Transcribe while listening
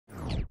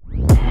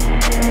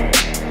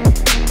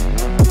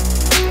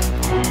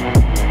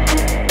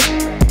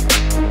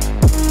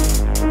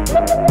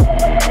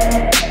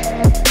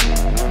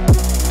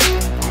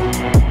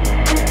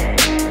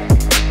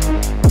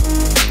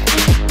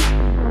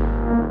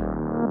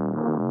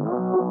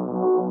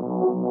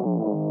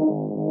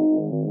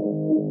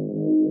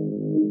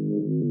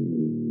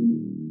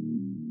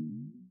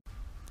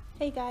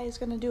Hey guys,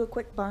 gonna do a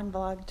quick barn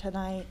vlog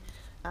tonight.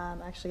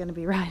 I'm actually gonna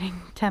be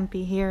riding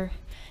Tempe here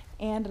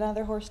and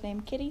another horse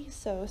named Kitty,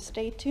 so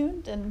stay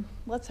tuned and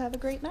let's have a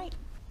great night.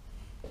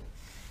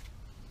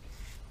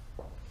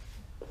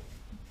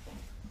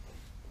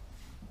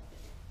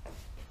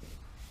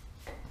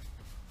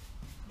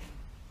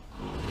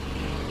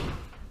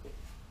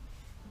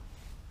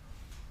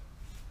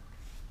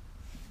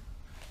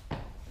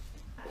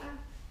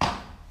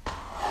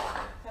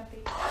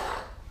 Tempe.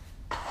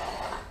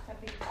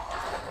 Tempe.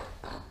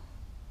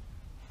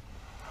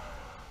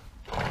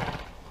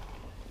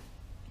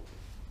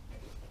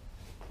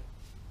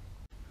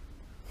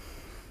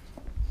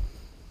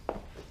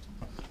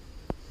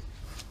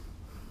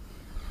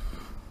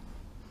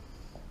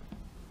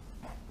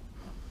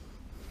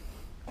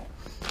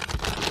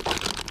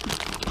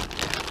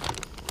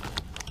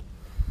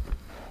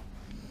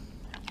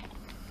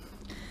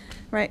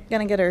 Right,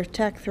 gonna get her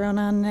tack thrown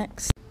on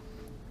next.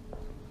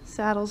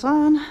 Saddle's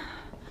on.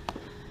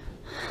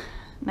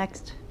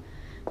 Next,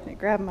 gonna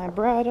grab my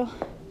bridle.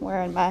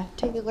 Wearing my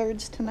tailored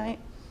tonight.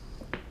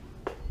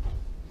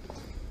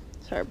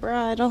 It's our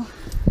bridle.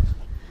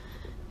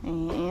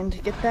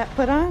 And get that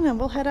put on and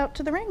we'll head out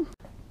to the ring.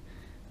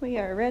 We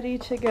are ready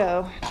to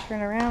go.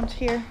 Turn around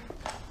here.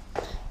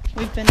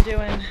 We've been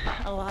doing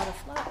a lot of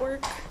flat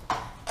work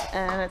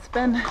and it's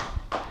been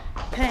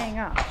paying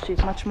off. She's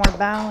much more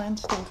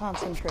balanced and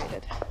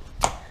concentrated.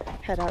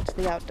 Head out to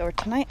the outdoor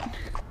tonight.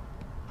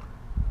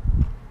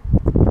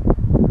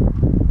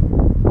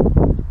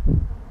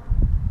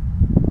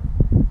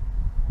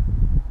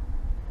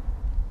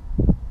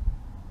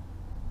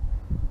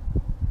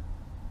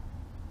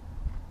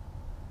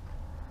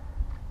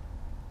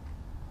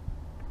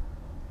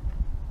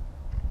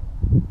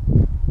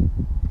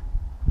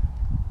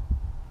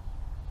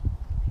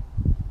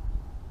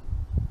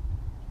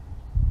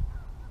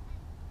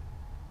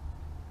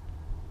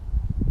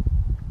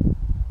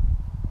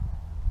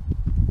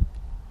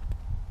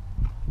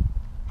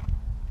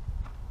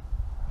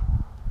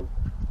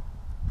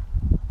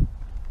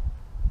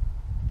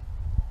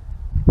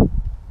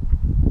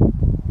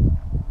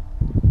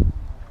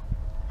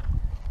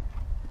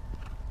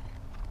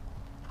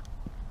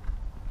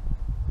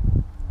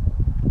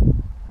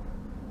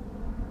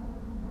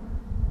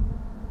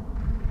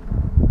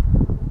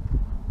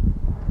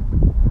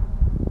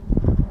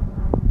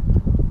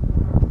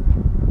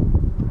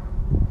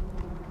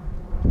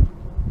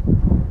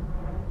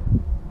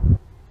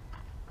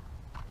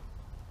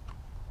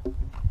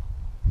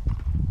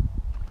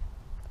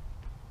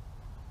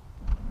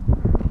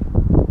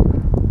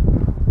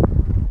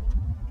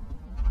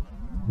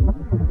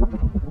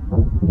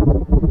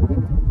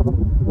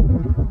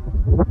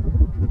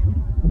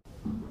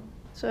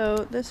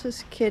 So this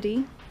is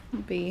Kitty.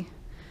 We'll be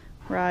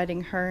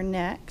riding her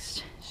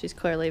next. She's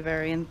clearly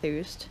very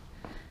enthused.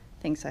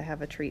 Thinks I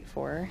have a treat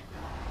for her.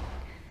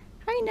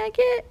 Hi,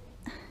 Nugget.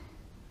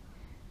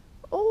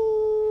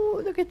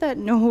 Oh, look at that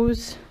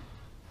nose.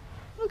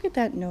 Look at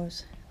that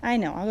nose. I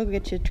know, I'll go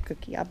get you a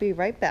cookie. I'll be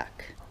right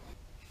back.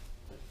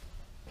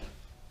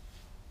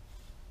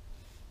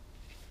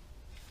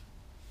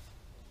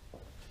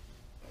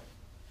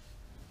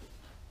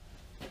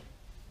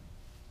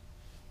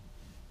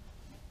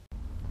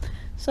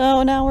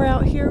 So now we're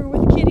out here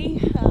with Kitty.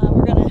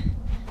 We're gonna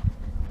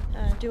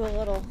do a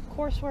little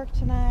coursework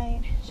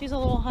tonight. She's a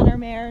little hunter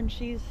mare and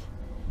she's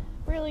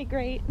really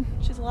great.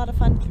 She's a lot of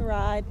fun to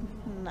ride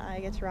and I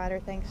get to ride her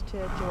thanks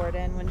to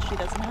Jordan when she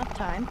doesn't have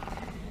time.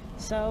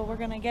 So we're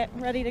gonna get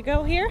ready to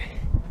go here.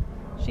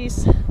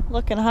 She's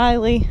looking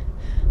highly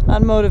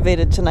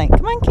unmotivated tonight.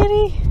 Come on,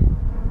 Kitty.